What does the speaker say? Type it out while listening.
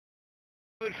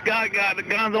Scott got the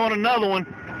guns on another one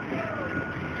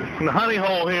in the honey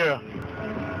hole here.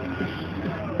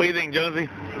 What do you think, Jonzie?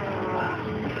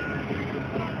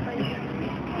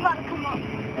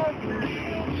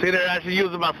 See, they're actually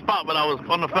using my spot, but I was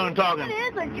on the phone talking. It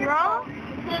is a drum.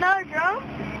 Is it another drum?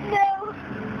 No.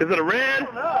 Is it a red?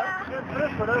 Yeah. Good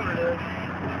fish, whatever it is.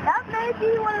 That may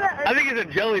be one of the... I think it's a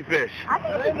jellyfish. I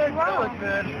think it's a drum.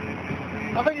 Jellyfish.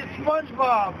 I think it's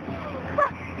SpongeBob.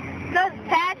 That's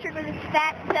Patrick with his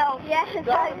fat self. Yeah, it's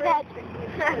like Patrick.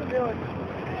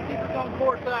 Keep it on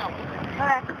course out.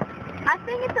 I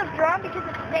think it's a drum because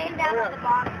it's staying down on the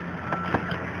bottom.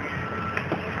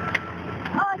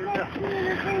 Oh, I can't see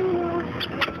anything.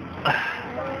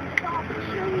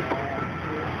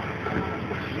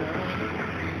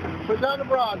 Put down the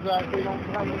rods out so you don't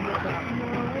have to miss out.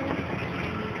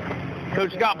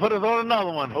 Coach Scott put us on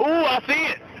another one. Ooh, I see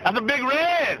it. That's a big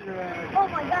red. Oh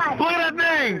my God. Look at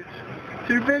that thing.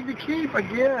 Too big to keep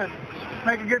again.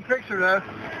 Make a good picture though.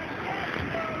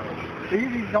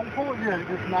 Easy, don't pull it in.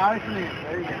 Just nice and easy.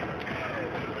 There you go.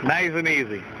 Nice and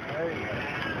easy. There you go.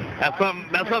 That's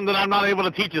something that I'm not able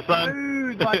to teach you, son.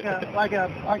 Dude, like a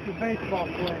baseball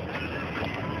player.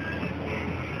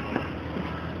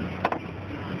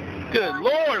 Good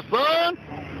Lord, son.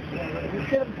 Just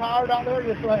get them tired out there,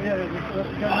 just right here.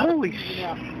 Holy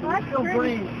shit. Still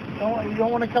green. You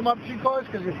don't want to come up too close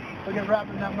because they'll get wrapped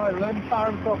in that mud. Let them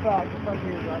tire themselves out. Just like he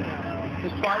is right now.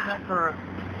 Just fighting that current.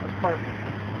 That's perfect.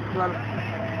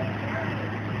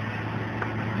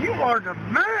 You are the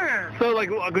man. So, like,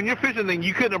 when you're fishing, then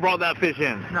you couldn't have brought that fish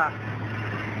in. No.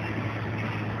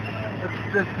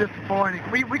 It's disappointing.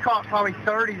 We caught probably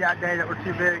 30 that day that were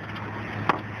too big.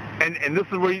 And this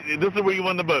is where you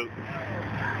won the boat.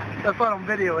 That's not on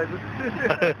video, is it?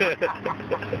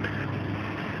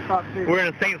 We're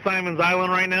in St. Simon's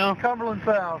Island right now. Cumberland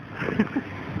South.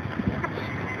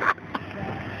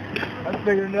 That's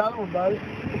bigger than the other one, buddy.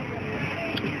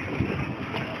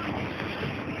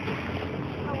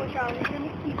 I wish I was in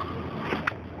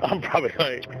the I'm probably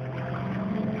like,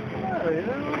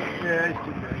 Yeah, he's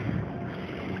too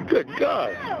big. good God.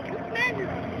 No, let's measure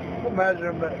him. We'll measure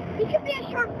him, but He could be a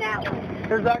shark that way.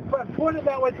 there's that. Point it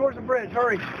that way towards the bridge.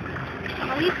 Hurry.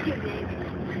 Oh, he's too big.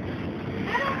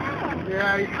 I don't know.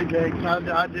 Yeah, he's too big.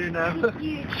 I do know.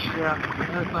 He's huge. Yeah,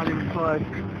 that's not even close.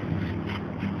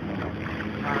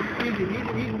 Easy.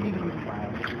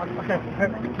 Okay,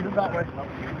 get it that way.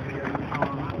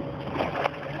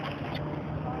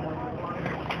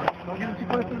 Don't get it too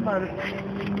close to the motor.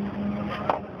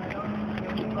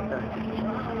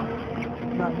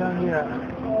 Not done yet.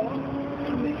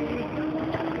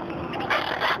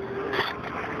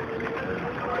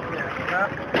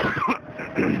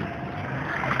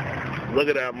 Look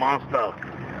at that monster.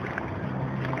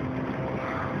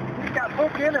 He's got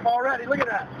hook in him already. Look at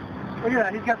that. Look at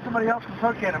that. He's got somebody else's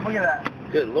hook in him. Look at that.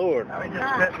 Good Lord. Now he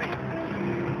just bit me.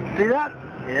 See that?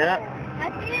 Yeah.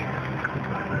 That's it.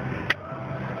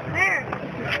 Where?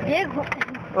 Big one.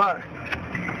 What?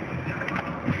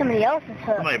 Somebody else's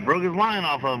hook. Somebody broke his line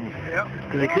off of him. Yep.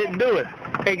 Because he couldn't do it.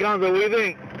 Hey, Gonzo, what do you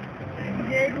think?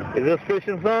 Good. Is this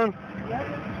fishing, son?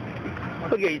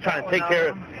 Look at you trying to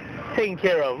taking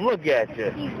care of him. Look at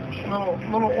you.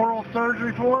 Little oral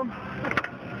surgery for him.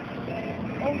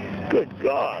 Good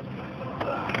God.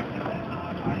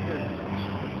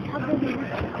 How big is it?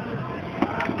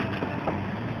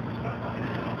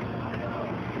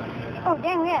 Oh,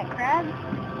 dang, we got crabs.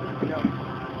 Yep.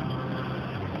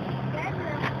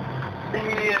 He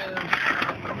is.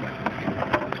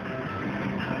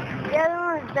 The other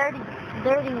one is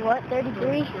 30 what?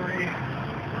 33?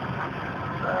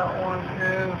 That one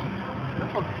is.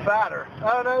 This one's fatter.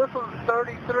 Oh no, this one's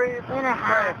 33 and a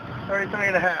half. 33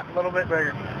 and a half. A little bit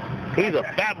bigger. He's a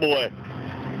fat boy.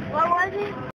 What was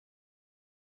it?